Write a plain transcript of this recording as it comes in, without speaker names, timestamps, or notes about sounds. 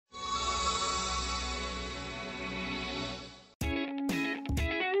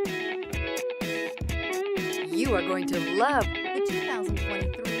You are going to love the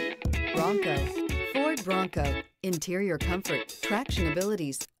 2023 Bronco. Ford Bronco. Interior comfort, traction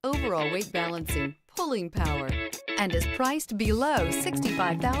abilities, overall weight balancing, pulling power, and is priced below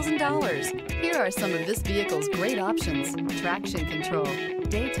 $65,000. Here are some of this vehicle's great options: traction control,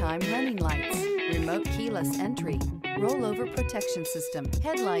 daytime running lights, remote keyless entry, rollover protection system,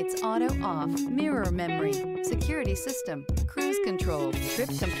 headlights auto off, mirror memory, security system, cruise control, trip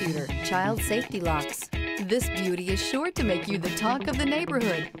computer, child safety locks. This beauty is sure to make you the talk of the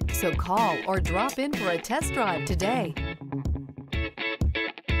neighborhood. So call or drop in for a test drive today.